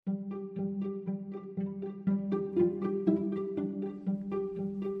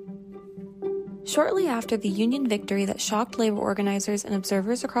Shortly after the union victory that shocked labor organizers and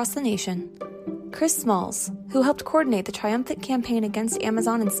observers across the nation, Chris Smalls, who helped coordinate the triumphant campaign against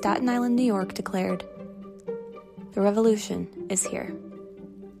Amazon in Staten Island, New York, declared, "The revolution is here."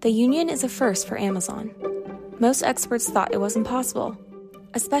 The union is a first for Amazon. Most experts thought it was impossible,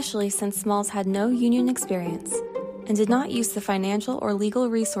 especially since Smalls had no union experience and did not use the financial or legal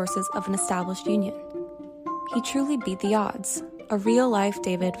resources of an established union. He truly beat the odds, a real-life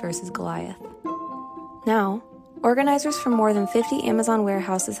David versus Goliath. Now, organizers from more than 50 Amazon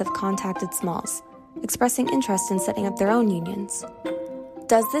warehouses have contacted Smalls, expressing interest in setting up their own unions.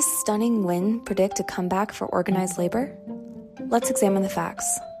 Does this stunning win predict a comeback for organized labor? Let's examine the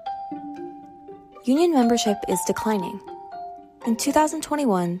facts. Union membership is declining. In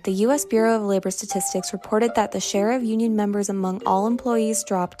 2021, the U.S. Bureau of Labor Statistics reported that the share of union members among all employees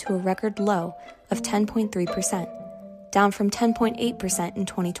dropped to a record low of 10.3%, down from 10.8% in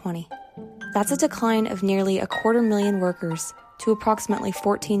 2020. That's a decline of nearly 250,000 workers to approximately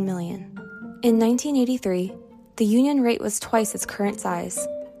 14 million. In 1983, the union rate was twice its current size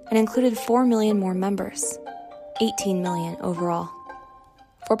and included 4 million more members, 18 million overall.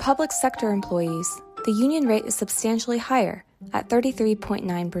 For public sector employees, the union rate is substantially higher at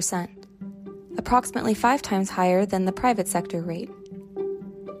 33.9%, approximately 5 times higher than the private sector rate.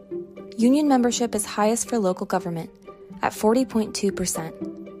 Union membership is highest for local government at 40.2%,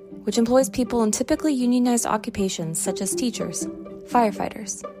 which employs people in typically unionized occupations such as teachers,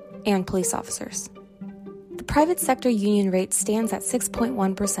 firefighters, and police officers. The private sector union rate stands at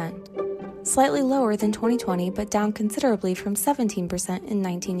 6.1%, slightly lower than 2020 but down considerably from 17% in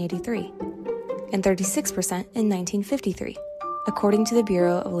 1983 and 36% in 1953, according to the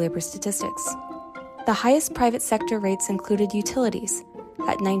Bureau of Labor Statistics. The highest private sector rates included utilities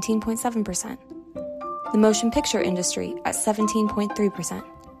at 19.7%, the motion picture industry at 17.3%,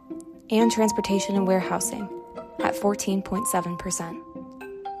 and transportation and warehousing at 14.7%.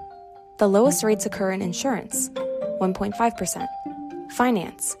 The lowest rates occur in insurance, 1.5%,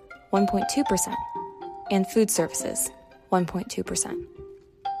 finance, 1.2%, and food services, 1.2%.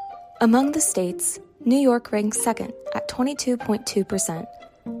 Among the states, New York ranks second at 22.2%,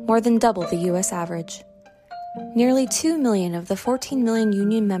 more than double the U.S. average. Nearly 2 million of the 14 million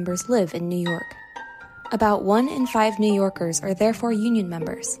union members live in New York. About 1 in 5 New Yorkers are therefore union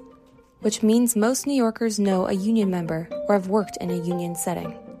members, which means most New Yorkers know a union member or have worked in a union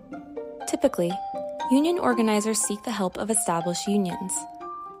setting. Typically, union organizers seek the help of established unions.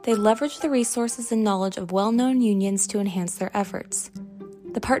 They leverage the resources and knowledge of well-known unions to enhance their efforts.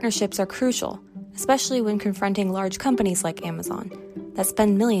 The partnerships are crucial, especially when confronting large companies like Amazon that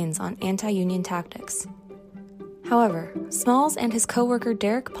spend millions on anti-union tactics. However, Smalls and his co-worker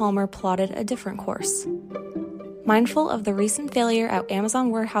Derek Palmer plotted a different course. Mindful of the recent failure at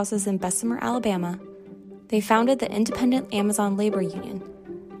Amazon warehouses in Bessemer, Alabama, they founded the Independent Amazon Labor Union,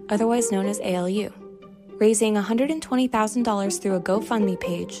 otherwise known as ALU. Raising $120,000 through a GoFundMe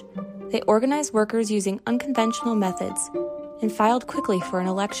page, they organized workers using unconventional methods and filed quickly for an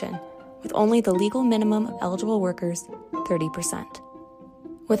election, with only the legal minimum of eligible workers, 30%.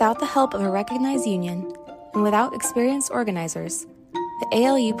 Without the help of a recognized union, and without experienced organizers, the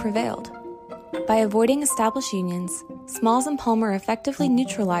ALU prevailed. By avoiding established unions, Smalls and Palmer effectively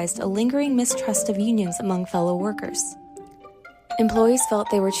neutralized a lingering mistrust of unions among fellow workers. Employees felt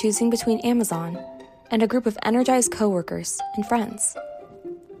they were choosing between Amazon and a group of energized coworkers and friends.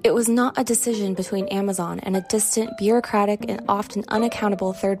 It was not a decision between Amazon and a distant, bureaucratic, and often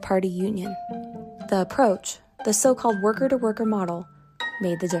unaccountable third-party union. The approach, the so-called worker-to-worker model,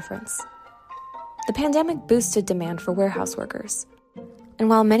 made the difference. The pandemic boosted demand for warehouse workers. And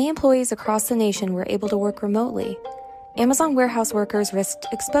while many employees across the nation were able to work remotely, Amazon warehouse workers risked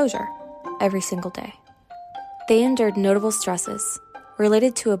exposure every single day. They endured notable stresses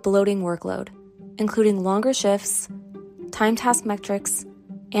related to a bloating workload, including longer shifts, time task metrics,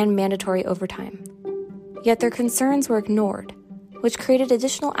 and mandatory overtime. Yet their concerns were ignored, which created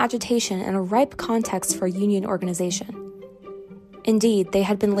additional agitation and a ripe context for union organization. Indeed, they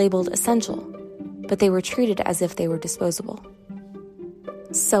had been labeled essential, but they were treated as if they were disposable.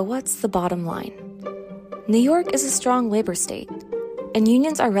 So what's the bottom line? New York is a strong labor state, and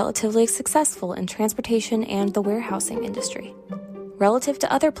unions are relatively successful in transportation and the warehousing industry. Relative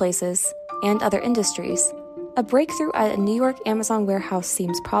to other places and other industries, a breakthrough at a New York Amazon warehouse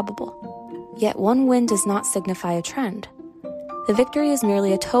seems probable. Yet one win does not signify a trend. The victory is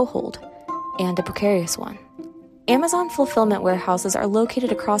merely a toehold, and a precarious one. Amazon fulfillment warehouses are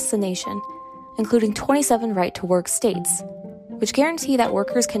located across the nation, including 27 right-to-work states, which guarantee that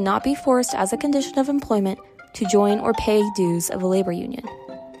workers cannot be forced as a condition of employment to join or pay dues of a labor union.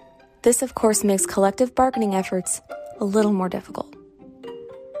 This, of course, makes collective bargaining efforts a little more difficult.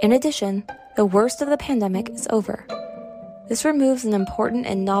 In addition, the worst of the pandemic is over. This removes an important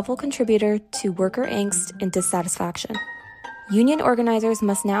and novel contributor to worker angst and dissatisfaction. Union organizers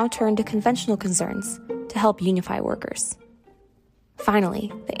must now turn to conventional concerns to help unify workers.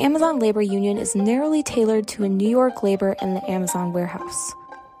 Finally, the Amazon Labor Union is narrowly tailored to a New York labor in the Amazon warehouse.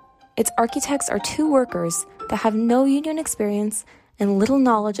 Its architects are two workers that have no union experience and little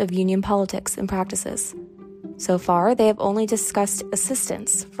knowledge of union politics and practices. So far, they have only discussed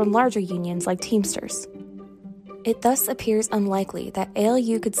assistance from larger unions like Teamsters. It thus appears unlikely that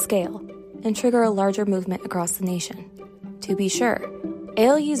ALU could scale and trigger a larger movement across the nation. To be sure,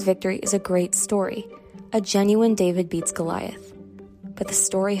 ALU's victory is a great story, a genuine David beats Goliath. But the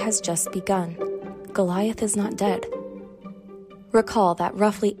story has just begun. Goliath is not dead. Recall that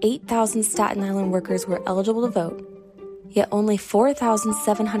roughly 8,000 Staten Island workers were eligible to vote, yet only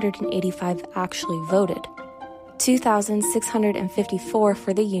 4,785 actually voted, 2,654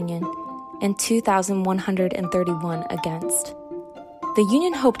 for the union, and 2,131 against. The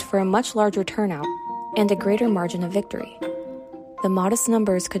union hoped for a much larger turnout and a greater margin of victory. The modest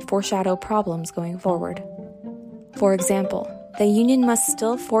numbers could foreshadow problems going forward. For example, the union must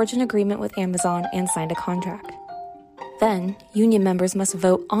still forge an agreement with Amazon and sign a contract. Then, union members must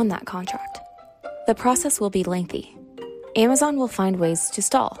vote on that contract. The process will be lengthy. Amazon will find ways to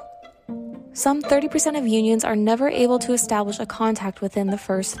stall. Some 30% of unions are never able to establish a contact within the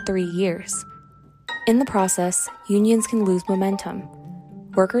first 3 years. In the process, unions can lose momentum.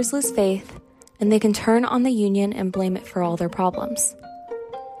 Workers lose faith, and they can turn on the union and blame it for all their problems.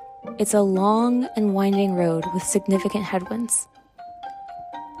 It's a long and winding road with significant headwinds.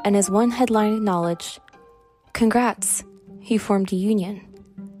 And as one headline acknowledged, "Congrats, he formed a union."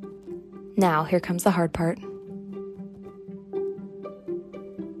 Now, here comes the hard part.